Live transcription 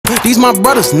These my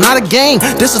brothers, not a game.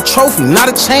 This a trophy, not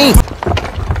a chain.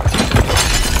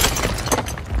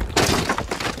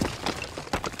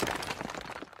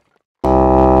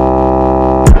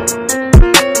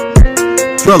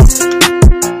 Fellas,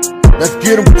 let's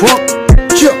get them crunk.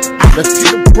 Chip, let's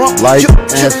get them crunk. Like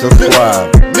and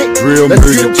subscribe. Real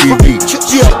Music TV.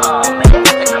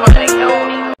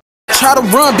 Try to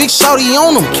run, big sh0t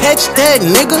on them. Catch that,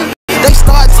 nigga. They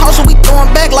start tossing, we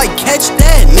throwing back like catch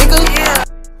that,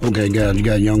 nigga. Okay, guys, you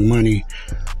got Young Money.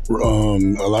 A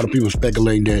lot of people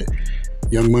speculate that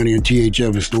Young Money and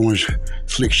THF is throwing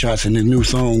slick shots in his new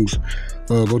songs.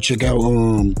 Go check out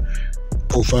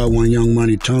 051 Young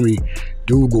Money Tommy.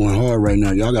 Dude going hard right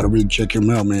now. Y'all gotta really check him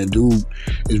out, man. Dude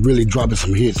is really dropping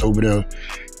some hits over there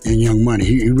in Young Money.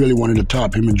 He really wanted to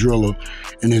top him and Driller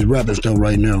and his rapping stuff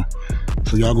right now.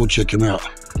 So y'all go check him out.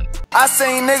 I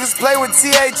seen niggas play with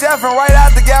THF and right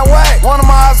out the got whacked. One of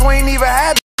my eyes we ain't even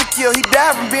had to kill. He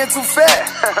died from being too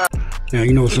fat. Now,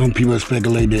 you know, some people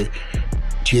speculate that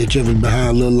THF is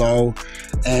behind Lil Law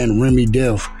and Remy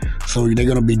death. So they're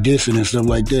gonna be dissing and stuff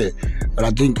like that. But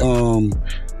I think a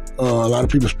lot of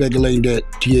people speculating that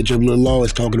THF Lil Law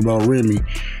is talking about Remy.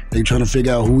 They trying to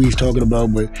figure out who he's talking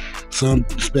about, but some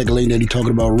speculating that he's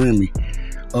talking about Remy.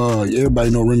 Everybody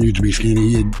know Remy used to be skinny.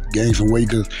 He had gained some weight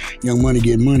because Young Money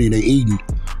get money, they eating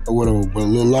or whatever. But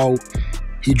Lil Law,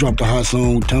 he dropped a hot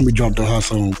song. Tommy dropped a hot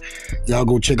song. Y'all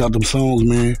go check out them songs,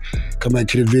 man. Come back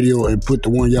to the video and put the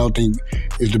one y'all think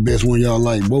is the best one y'all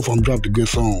like. Both of them dropped a good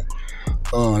song.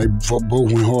 They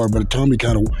both went hard, but Tommy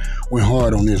kind of went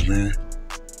hard on this, man.